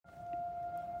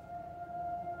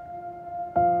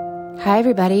Hi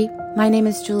everybody, my name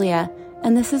is Julia,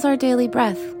 and this is our daily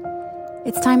breath.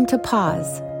 It's time to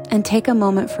pause and take a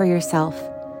moment for yourself.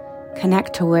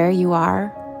 Connect to where you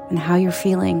are and how you're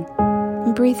feeling,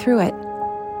 and breathe through it.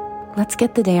 Let's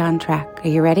get the day on track. Are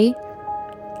you ready?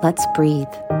 Let's breathe.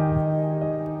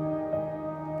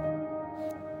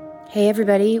 Hey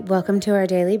everybody, welcome to our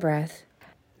daily breath.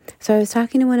 So I was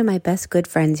talking to one of my best good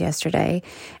friends yesterday,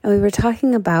 and we were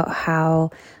talking about how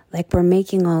we're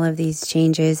making all of these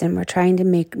changes and we're trying to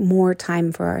make more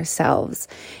time for ourselves.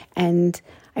 And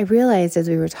I realized as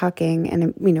we were talking,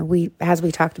 and as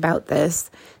we talked about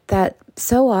this, that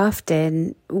so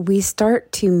often we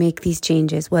start to make these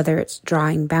changes, whether it's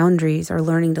drawing boundaries or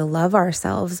learning to love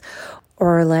ourselves,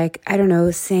 or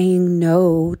saying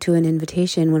no to an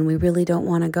invitation when we really don't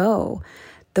want to go.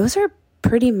 Those are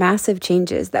pretty massive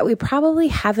changes that we probably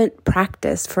haven't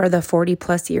practiced for the 40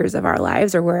 plus years of our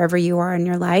lives or wherever you are in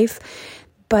your life.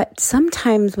 But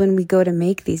sometimes when we go to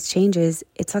make these changes,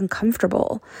 it's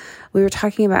uncomfortable. We were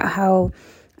talking about how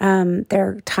there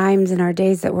are times in our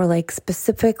days that we're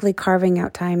specifically carving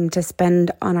out time to spend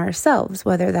on ourselves,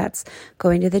 whether that's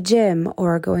going to the gym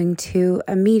or going to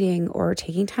a meeting or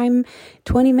taking time,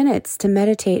 20 minutes to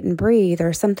meditate and breathe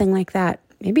or something like that.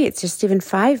 Maybe it's just even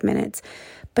 5 minutes.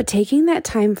 But taking that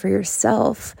time for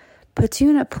yourself puts you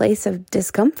in a place of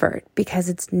discomfort because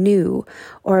it's new,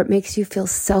 or it makes you feel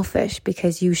selfish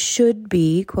because you should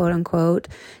be, quote unquote,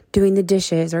 doing the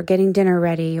dishes or getting dinner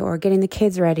ready or getting the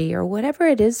kids ready or whatever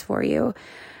it is for you.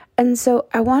 And so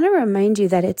I want to remind you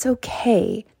that it's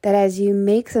okay that as you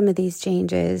make some of these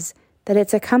changes, that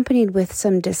it's accompanied with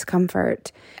some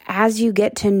discomfort. As you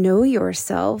get to know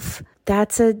yourself,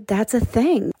 that's a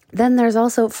thing. Then there's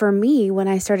also, for me, when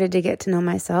I started to get to know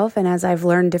myself, and as I've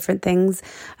learned different things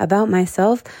about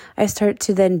myself, I start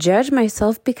to then judge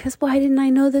myself because why didn't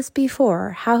I know this before?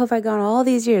 How have I gone all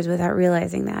these years without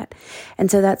realizing that? And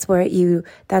so that's where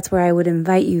I would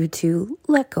invite you to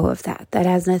let go of that. That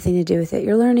has nothing to do with it.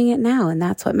 You're learning it now, and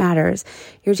that's what matters.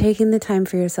 You're taking the time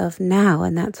for yourself now,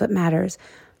 and that's what matters.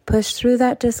 Push through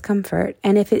that discomfort.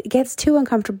 And if it gets too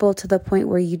uncomfortable to the point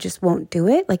where you just won't do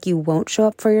it, like you won't show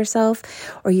up for yourself,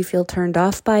 or you feel turned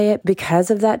off by it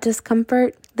because of that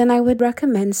discomfort, then I would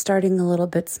recommend starting a little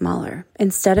bit smaller.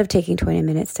 Instead of taking 20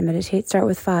 minutes to meditate, start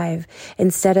with 5.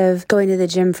 Instead of going to the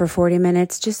gym for 40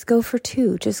 minutes, just go for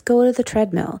 2. Just go to the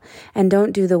treadmill and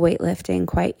don't do the weightlifting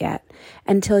quite yet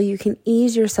until you can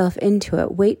ease yourself into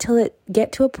it. Wait till it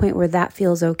get to a point where that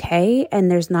feels okay and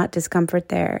there's not discomfort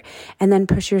there. And then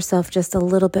push yourself just a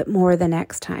little bit more the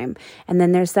next time. And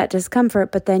then there's that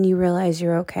discomfort, but then you realize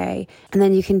you're okay. And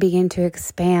then you can begin to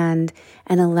expand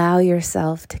and allow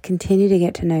yourself to continue to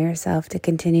get to know yourself, to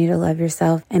continue to love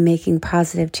yourself, and making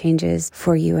positive changes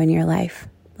for you in your life.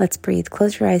 Let's breathe.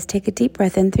 Close your eyes. Take a deep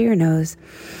breath in through your nose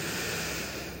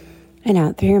and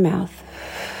out through your mouth.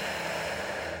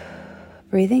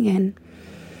 Breathing in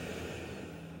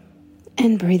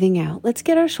and breathing out. Let's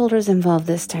get our shoulders involved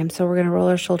this time. So we're going to roll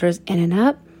our shoulders in and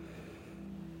up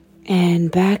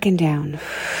and back and down.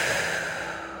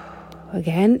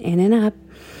 Again, in and up.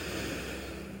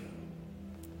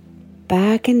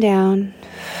 Back and down.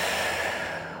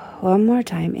 One more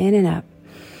time, in and up.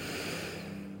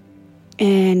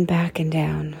 And back and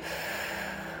down.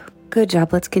 Good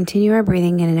job. Let's continue our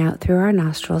breathing in and out through our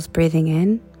nostrils. Breathing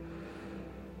in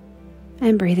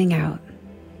and breathing out.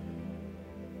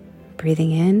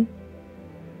 Breathing in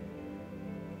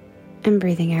and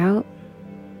breathing out.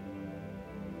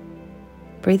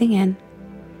 Breathing in.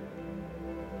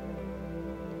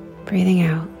 Breathing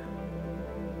out.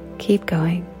 Keep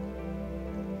going.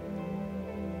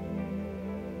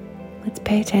 Let's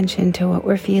pay attention to what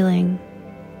we're feeling.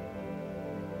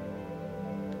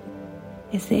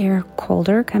 Is the air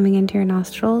colder coming into your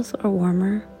nostrils or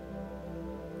warmer?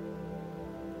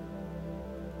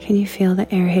 Can you feel the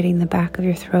air hitting the back of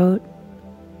your throat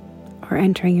or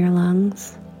entering your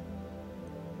lungs?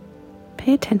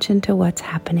 Pay attention to what's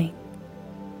happening.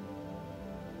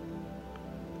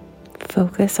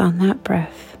 Focus on that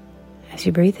breath as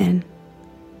you breathe in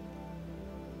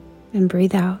and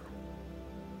breathe out.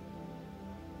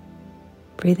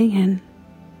 Breathing in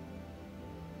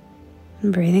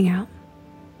and breathing out.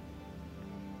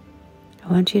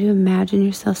 I want you to imagine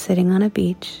yourself sitting on a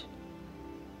beach.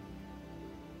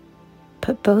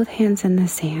 Put both hands in the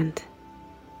sand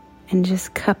and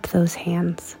just cup those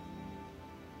hands.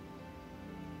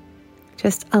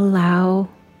 Just allow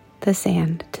the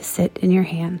sand to sit in your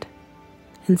hand,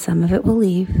 and some of it will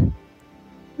leave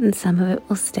and some of it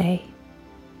will stay.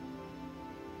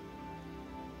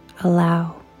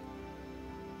 Allow.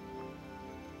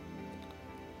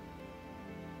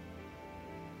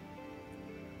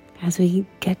 as we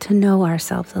get to know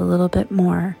ourselves a little bit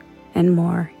more and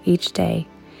more each day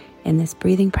in this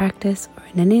breathing practice or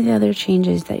in any of the other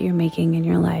changes that you're making in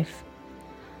your life,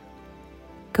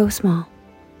 go small.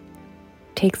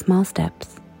 Take small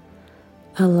steps.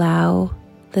 Allow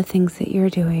the things that you're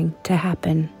doing to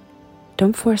happen.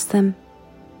 Don't force them.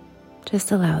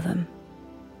 Just allow them.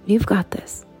 You've got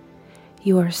this.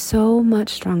 You are so much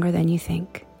stronger than you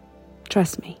think.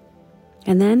 Trust me.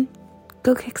 And then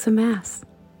go kick some ass.